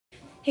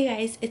Hey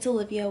guys, it's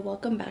Olivia.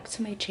 Welcome back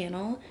to my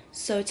channel.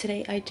 So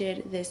today I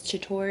did this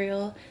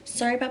tutorial.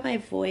 Sorry about my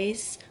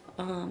voice.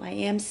 I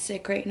am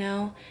sick right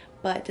now,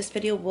 but this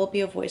video will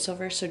be a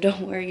voiceover, so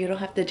don't worry, you don't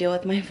have to deal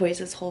with my voice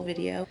this whole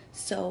video.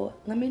 So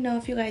let me know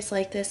if you guys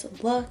like this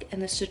look and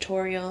this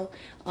tutorial.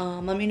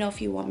 Let me know if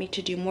you want me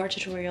to do more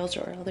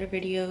tutorials or other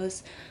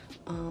videos.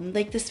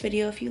 Like this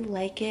video if you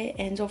like it,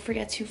 and don't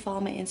forget to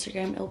follow my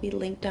Instagram. It'll be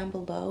linked down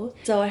below.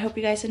 So I hope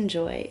you guys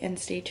enjoy, and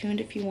stay tuned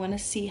if you want to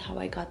see how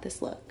I got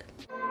this look.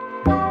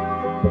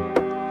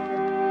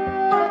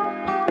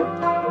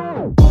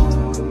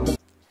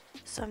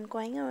 So I'm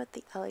going in with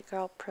the LA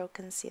Girl Pro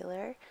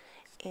Concealer,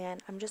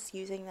 and I'm just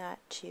using that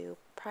to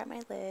prime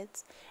my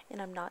lids,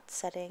 and I'm not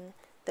setting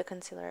the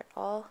concealer at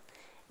all.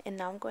 And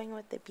now I'm going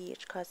with the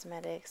BH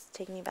Cosmetics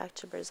Take Me Back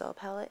to Brazil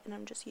palette, and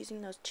I'm just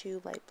using those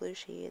two light blue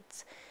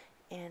shades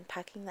and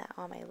packing that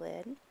on my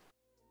lid.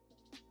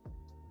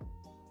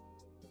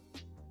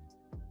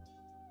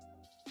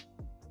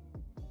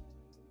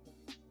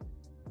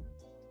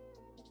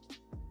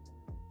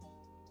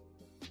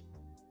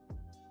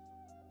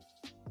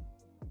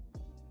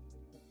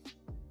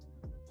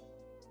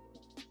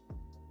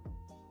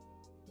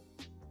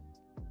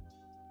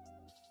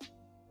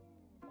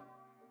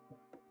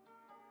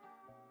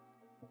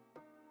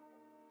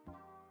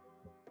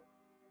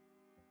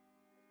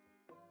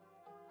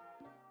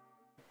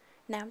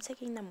 Now I'm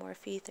taking the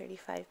Morphe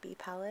 35B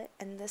palette,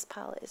 and this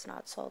palette is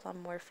not sold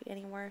on Morphe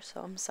anymore, so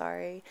I'm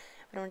sorry,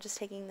 but I'm just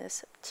taking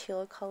this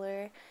teal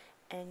color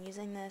and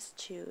using this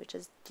to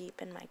just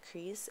deepen my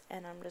crease,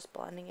 and I'm just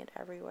blending it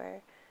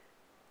everywhere.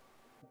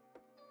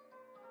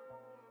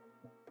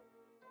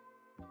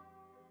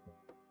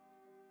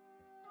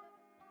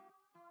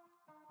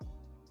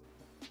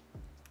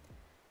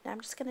 Now I'm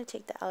just going to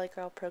take the LA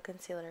Girl Pro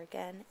Concealer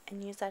again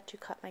and use that to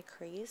cut my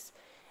crease,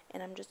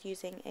 and I'm just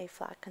using a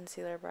flat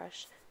concealer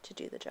brush to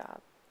do the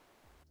job.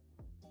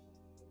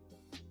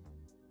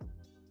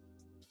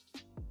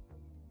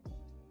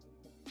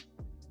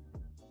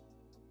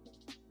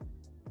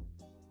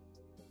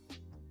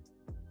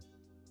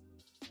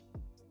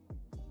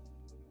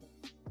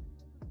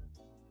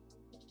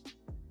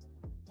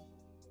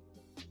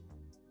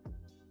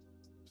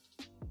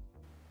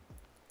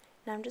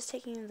 Now I'm just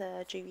taking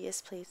the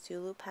Juvia's Place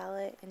Zulu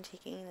palette and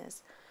taking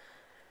this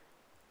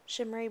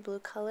shimmery blue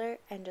color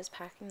and just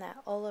packing that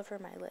all over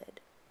my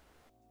lid.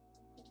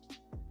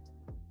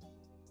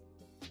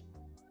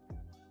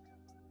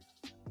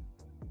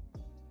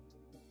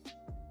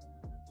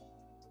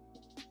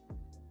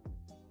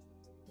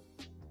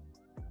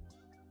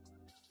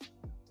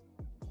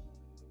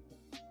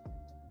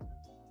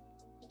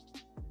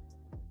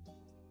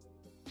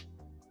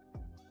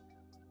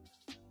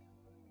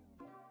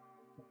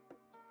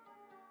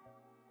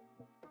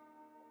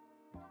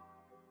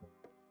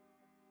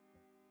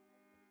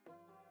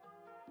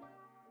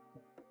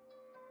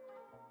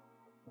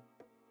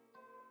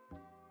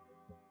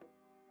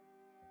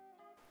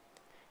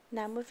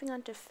 Now moving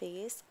on to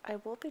face, I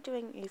will be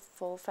doing a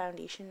full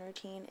foundation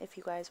routine if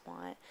you guys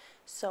want,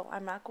 so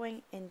I'm not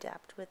going in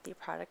depth with the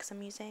products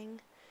I'm using,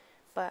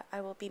 but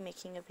I will be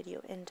making a video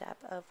in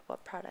depth of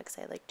what products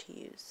I like to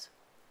use.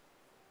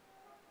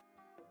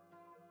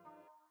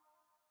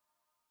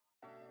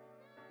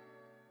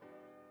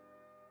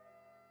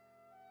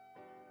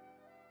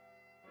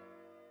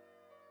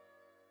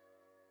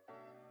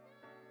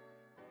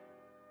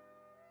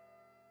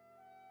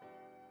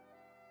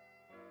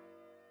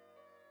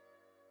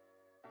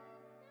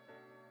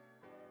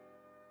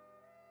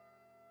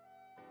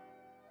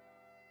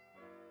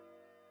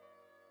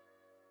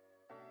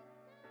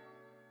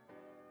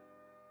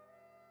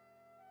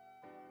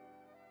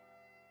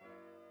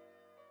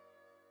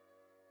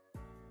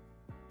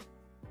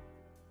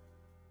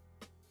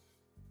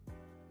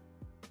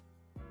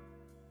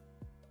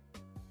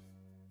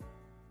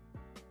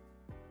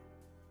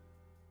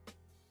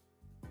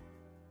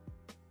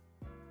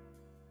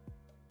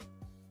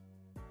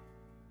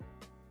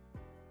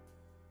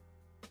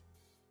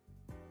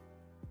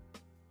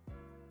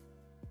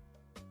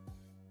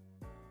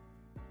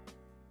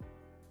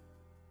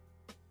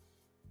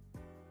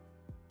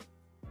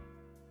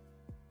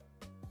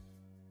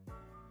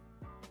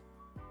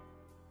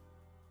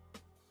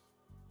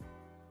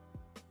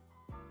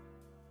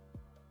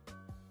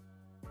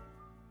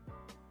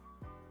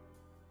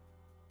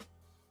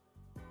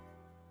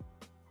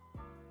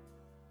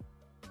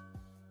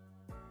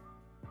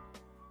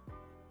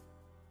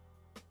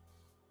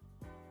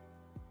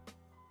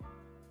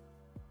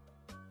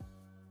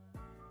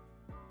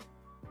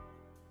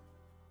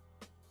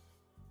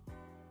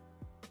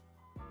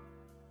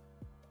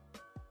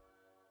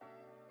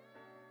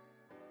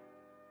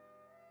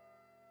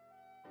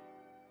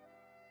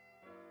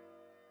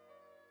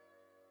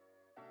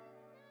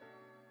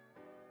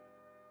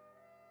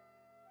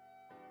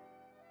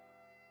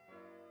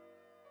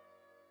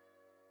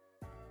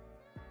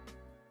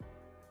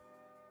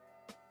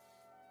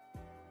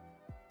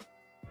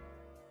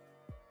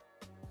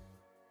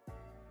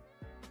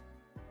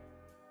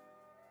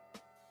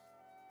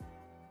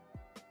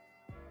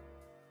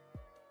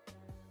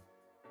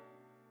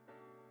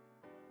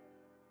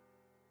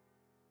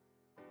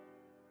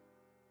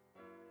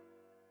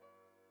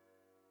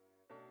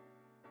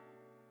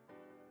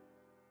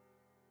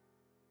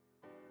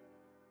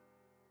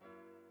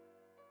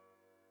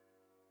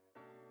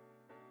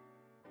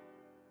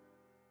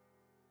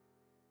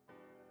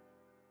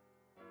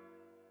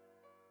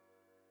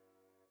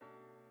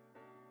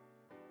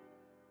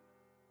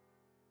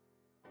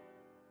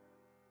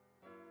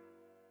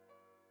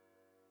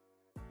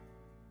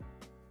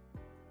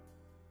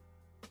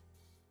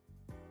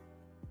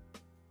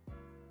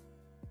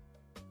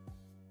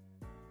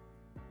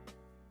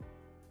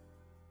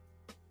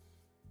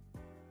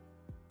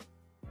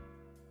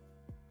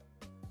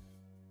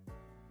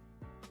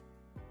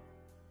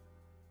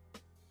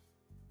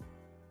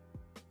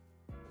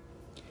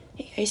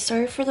 Okay,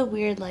 sorry for the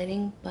weird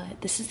lighting,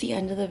 but this is the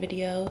end of the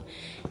video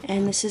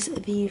and this is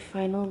the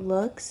final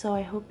look. So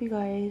I hope you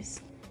guys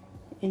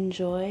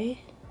enjoy.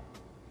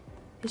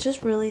 It's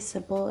just really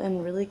simple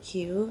and really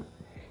cute,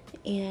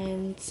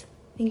 and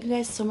thank you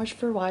guys so much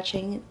for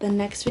watching. The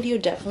next video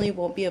definitely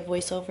won't be a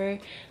voiceover,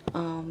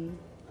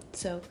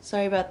 so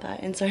sorry about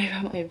that and sorry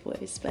about my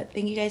voice, but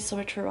thank you guys so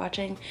much for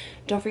watching.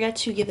 Don't forget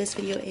to give this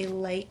video a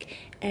like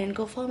and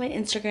go follow my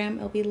Instagram.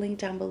 It'll be linked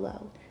down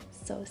below.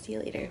 So see you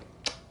later.